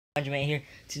Benjamin here.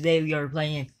 Today we are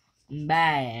playing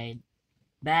Bad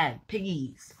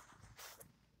Piggies.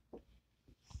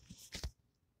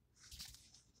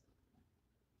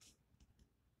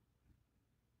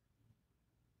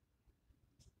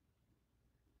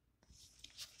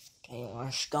 Okay,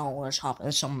 let's go. Let's hop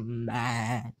in some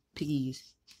Bad Piggies.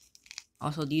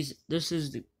 Also, this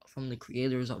is from the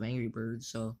creators of Angry Birds.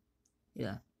 So,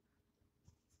 yeah.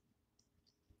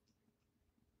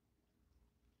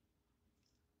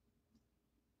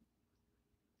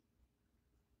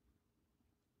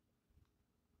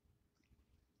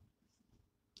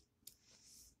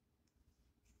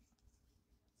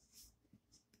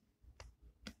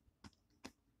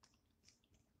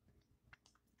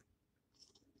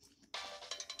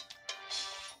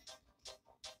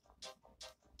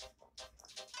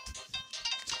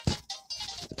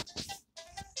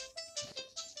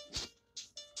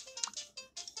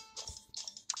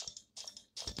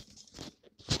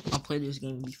 I've played this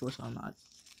game before, so I'm not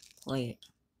playing it.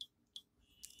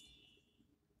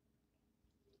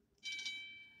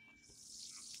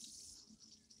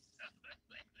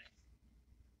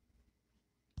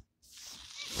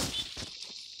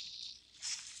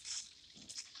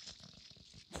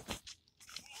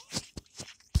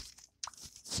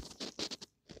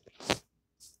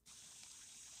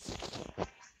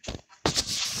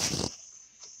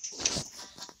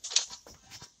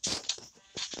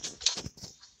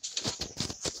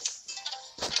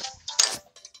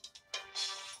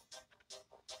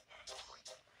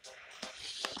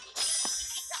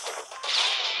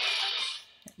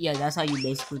 Yeah, that's how you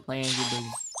basically play Angry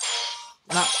Birds.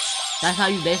 No, that's how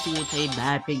you basically play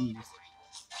Bad Piggies.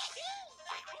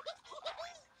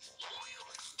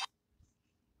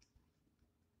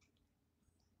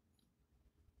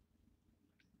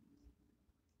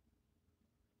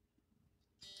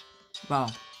 Bro,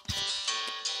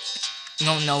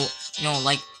 no,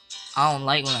 like, I don't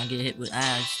like when I get hit with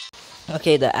ads.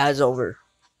 Okay, the ad's over.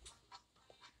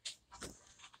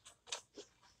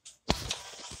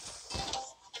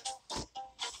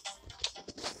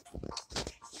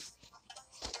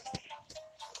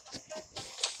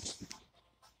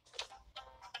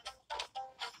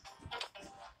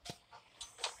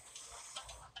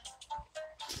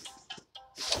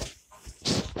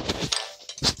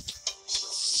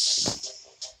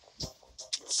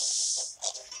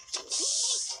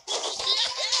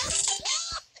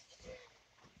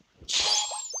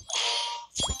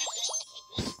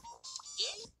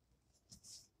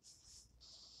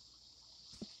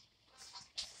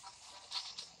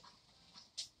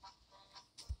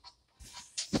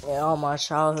 Yeah, all my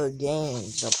childhood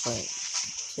games I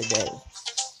played today.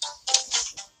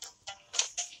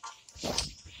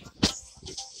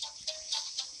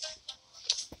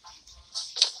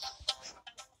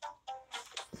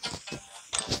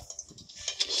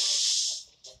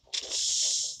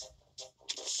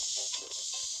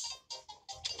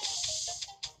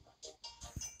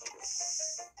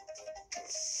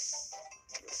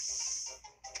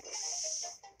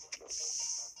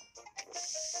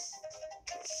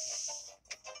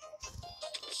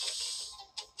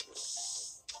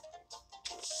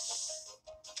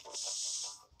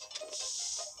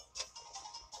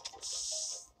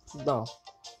 No.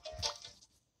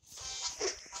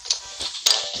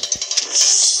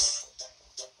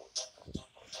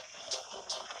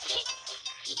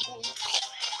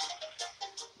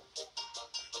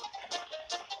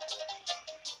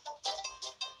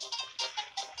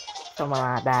 Come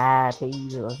on, bad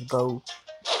please, let's go.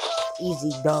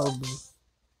 Easy dub.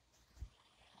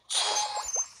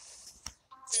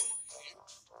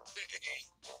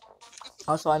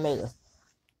 Also, I made a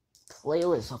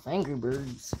playlist of Angry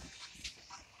Birds.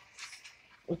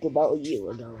 Like about a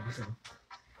year ago. So,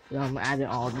 yeah, I'm adding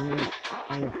all these.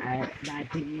 I'm gonna add Bad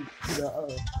Piggies to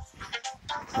the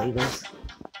playlist.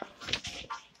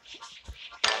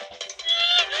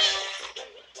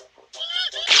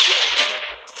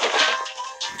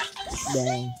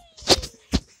 Dang.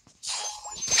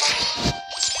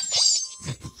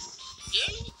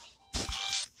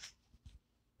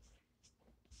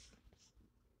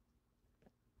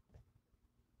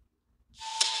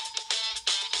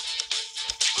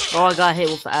 Oh, I got hit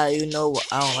with the ad. You know,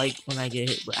 I don't like when I get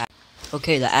hit with ad.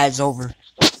 Okay, the ad's over.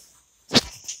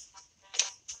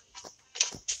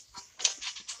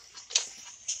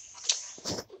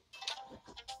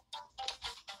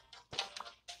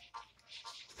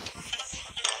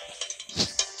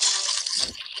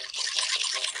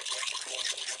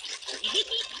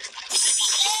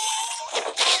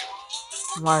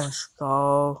 Let's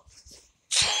go.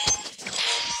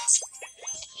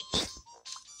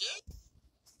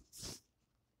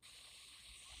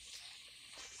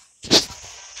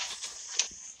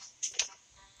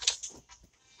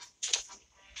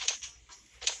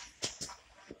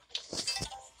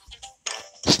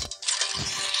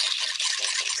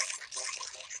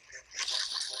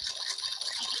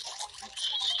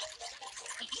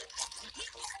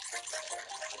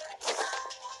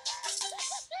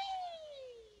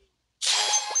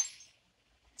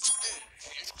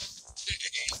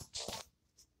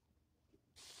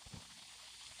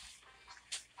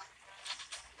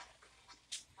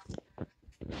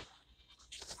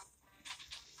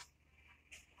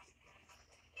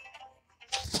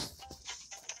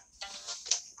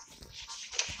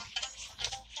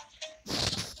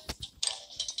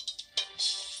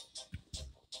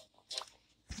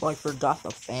 Oh, I forgot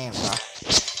the fan, bro.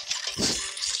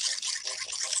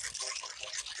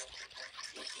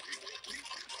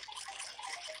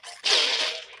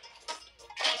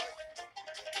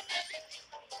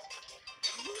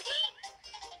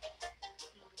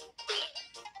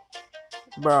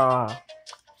 Bruh.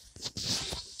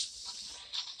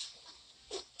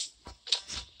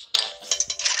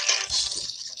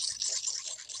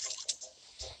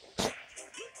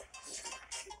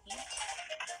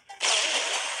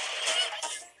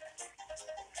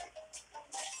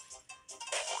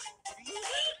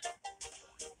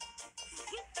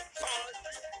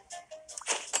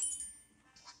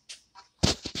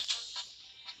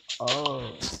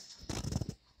 Oh.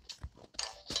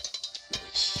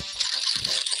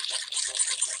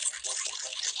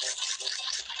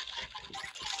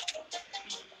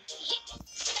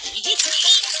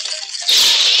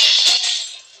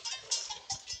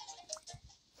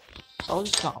 Oh,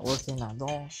 it's not working at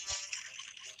all.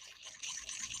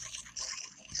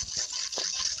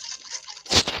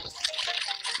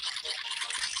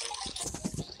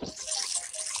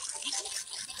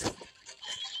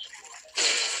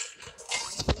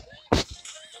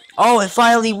 Oh, it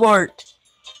finally worked.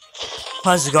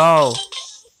 Let's go.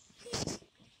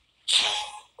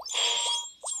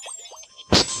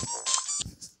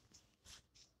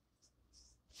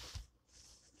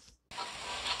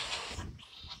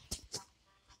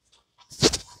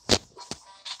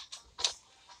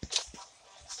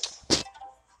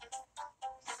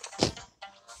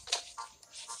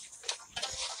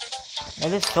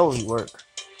 And this totally worked.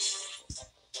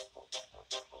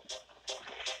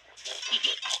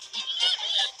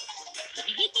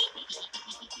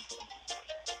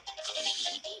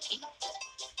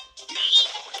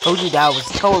 Told you that was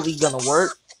totally gonna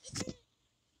work.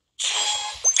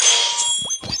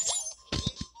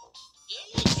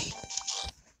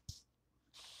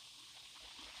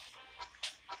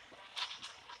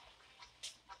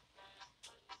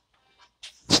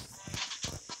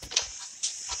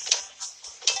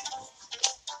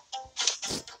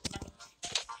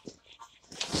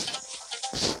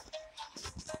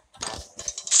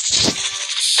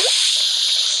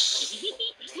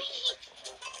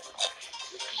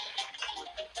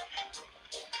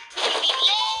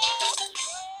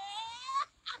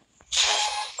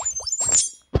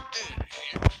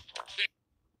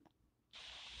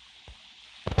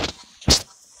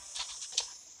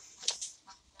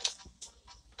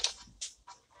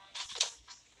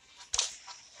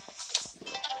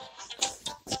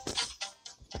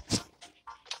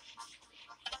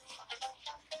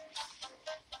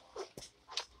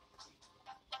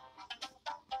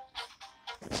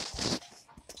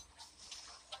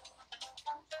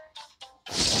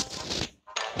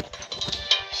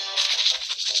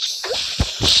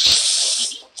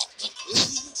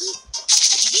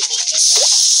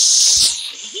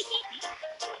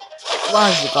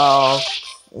 Let's go.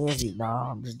 Easy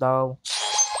knobs, though.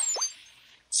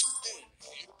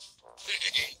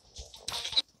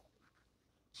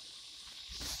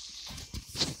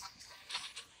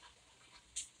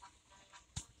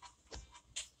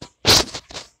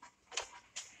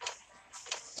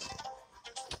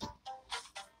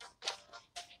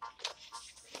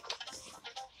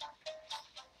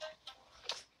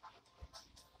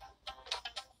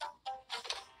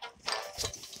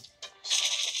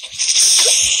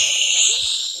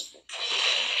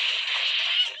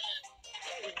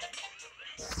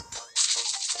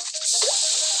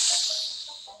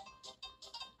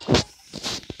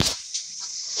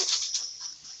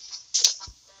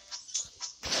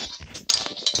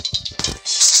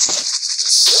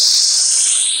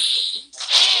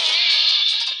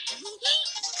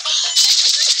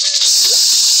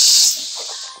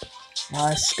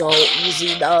 Let's go.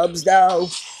 Easy dubs, though.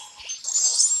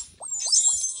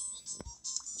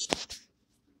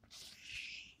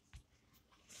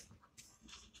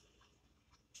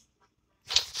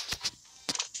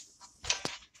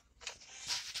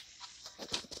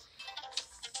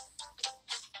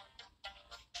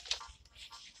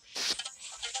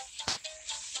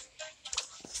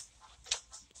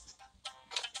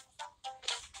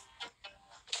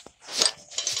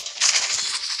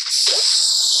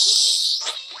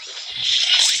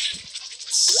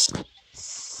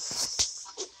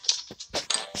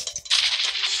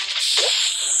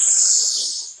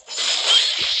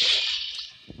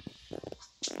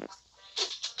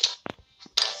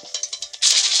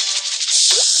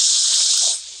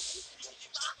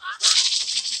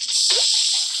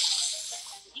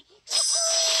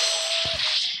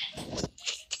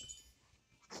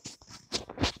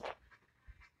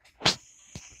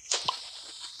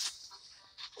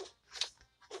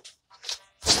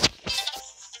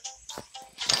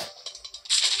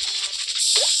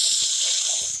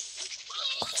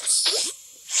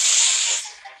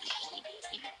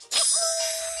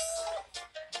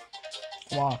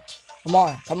 Come on. Come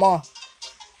on. Come on.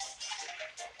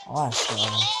 Let's go.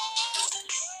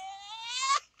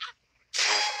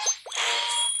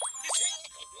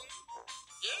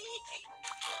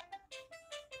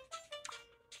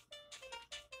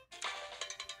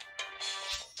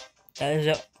 That is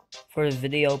it for the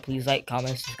video. Please like,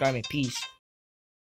 comment, subscribe, and peace.